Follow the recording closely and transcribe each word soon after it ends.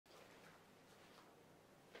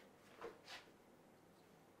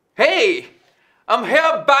I'm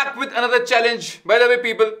here back with another challenge. By the way,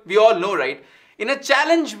 people, we all know, right? In a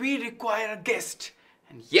challenge, we require a guest.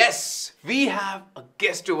 And yes, we have a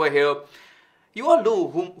guest over here. You all know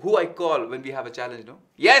who I call when we have a challenge, no?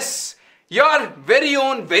 Yes, your very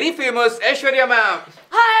own, very famous Aishwarya ma'am.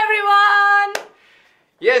 Hi everyone!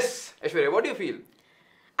 Yes, Aishwarya, what do you feel?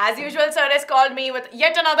 As usual, sir has called me with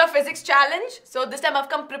yet another physics challenge. So this time I've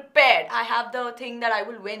come prepared. I have the thing that I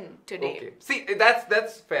will win today. Okay. See,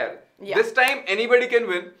 that's fair. Yeah. This time anybody can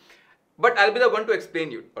win, but I'll be the one to explain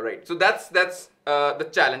you. All right. So that's the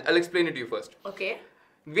challenge. I'll explain it to you first. Okay.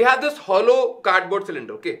 We have this hollow cardboard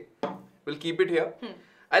cylinder. Okay. We'll keep it here.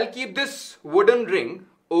 I'll keep this wooden ring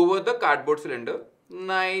over the cardboard cylinder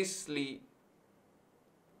nicely.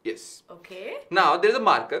 Yes. Okay. Now there's a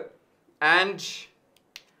marker, and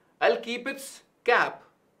I'll keep its cap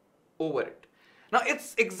over it. Now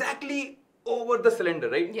it's exactly over the cylinder,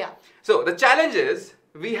 right? Yeah. So the challenge is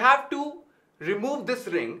we have to remove this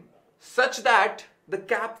ring such that the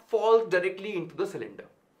cap falls directly into the cylinder.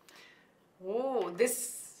 Oh,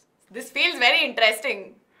 this feels very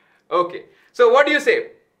interesting. Okay. So what do you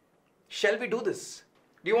say? Shall we do this?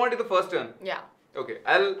 Do you want it the first turn? Yeah. Okay.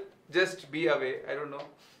 I'll just be away. I don't know.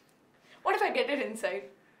 What if I get it inside?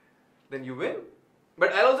 Then you win.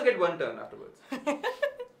 But I'll also get one turn afterwards.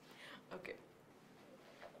 Okay.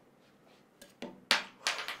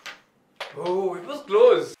 Oh, it was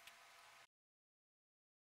close.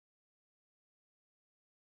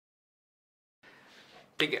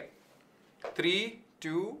 Take care. 3,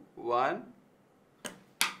 2, 1.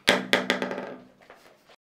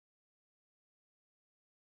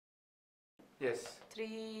 Yes.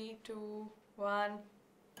 3, 2, 1.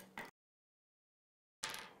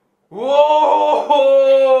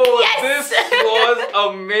 Whoa! Yes! This was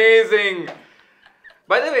amazing.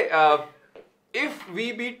 By the way, if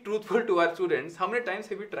we be truthful to our students, how many times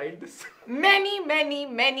have we tried this? Many, many,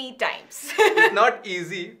 many times. It's not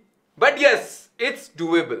easy, but yes, it's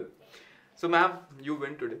doable. So, ma'am, you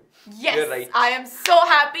win today. Yes, You're right. I am so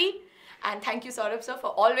happy. And thank you, Saurabh Sir,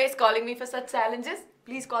 for always calling me for such challenges.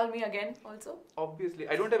 Please call me again also. Obviously,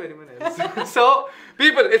 I don't have anyone else. So,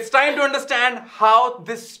 people, it's time to understand how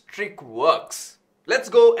this trick works. Let's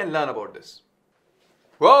go and learn about this.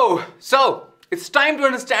 Whoa! So, it's time to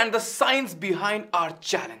understand the science behind our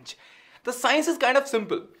challenge. The science is kind of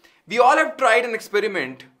simple. We all have tried an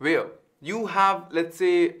experiment where you have, let's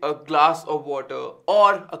say, a glass of water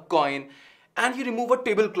or a coin, and you remove a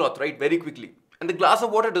tablecloth, right, very quickly. And the glass of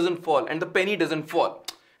water doesn't fall and the penny doesn't fall.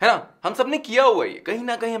 है ना? हम सब ने किया हुआ है, कहीं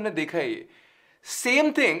ना कहीं हमने देखा है ये.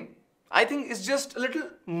 Same thing, I think is just a little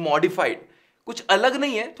modified. कुछ अलग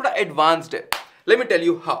नहीं है, थोड़ा advanced है. Let me tell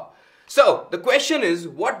you how. So the question is,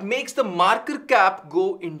 what makes the marker cap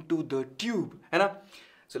go into the tube? है ना?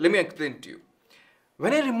 So let me explain to you.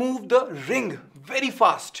 When I remove the ring very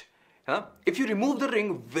fast, if you remove the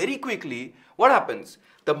ring very quickly, what happens?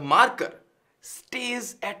 The marker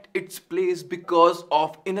stays at its place because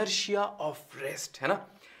of inertia of rest. है ना?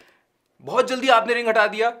 बहुत जल्दी आपने ring हटा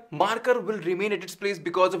दिया, marker will remain at its place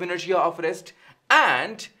because of inertia of rest,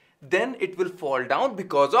 and then it will fall down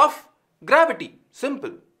because of gravity.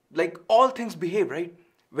 Simple. Like all things behave, right?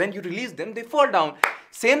 When you release them, they fall down.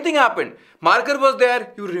 Same thing happened. Marker was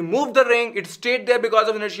there, you removed the ring, it stayed there because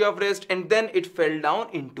of inertia of rest, and then it fell down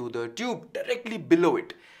into the tube directly below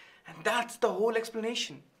it. And that's the whole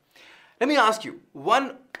explanation. Let me ask you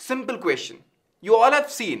one simple question. You all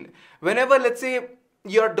have seen, whenever, let's say,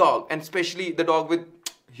 your dog, and especially the dog with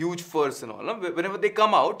huge furs and all, whenever they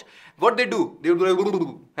come out, what they do? They do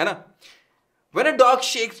like, when a dog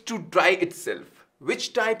shakes to dry itself,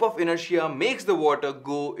 which type of inertia makes the water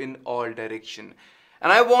go in all direction?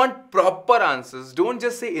 And I want proper answers. Don't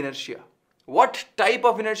just say inertia. What type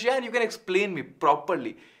of inertia? And you can explain me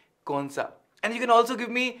properly. Kaun sa? And you can also give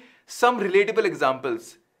me some relatable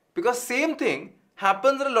examples. Because same thing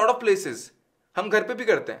happens in a lot of places. हम घर पे भी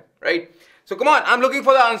करते हैं, right? So come on, I'm looking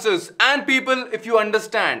for the answers. And people, if you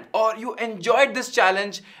understand or you enjoyed this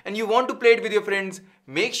challenge and you want to play it with your friends,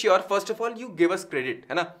 make sure first of all you give us credit.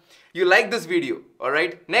 है ना? You like this video,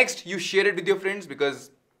 alright? Next, you share it with your friends because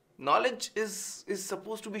knowledge is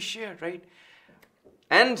supposed to be shared, right?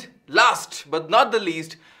 And last but not the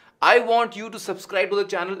least, I want you to subscribe to the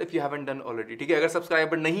channel if you haven't done already. ठीक है? अगर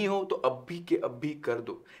subscriber नहीं हो तो अभी के अभी कर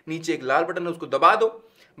दो. नीचे एक लाल बटन है, उसको दबा दो.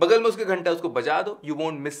 बगल में उसके घंटा उसको बजा दो. You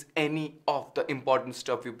won't miss any of the important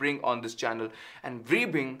stuff we bring on this channel, and we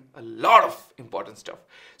bring a lot of important stuff.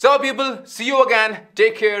 So people, see you again.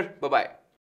 Take care. Bye bye.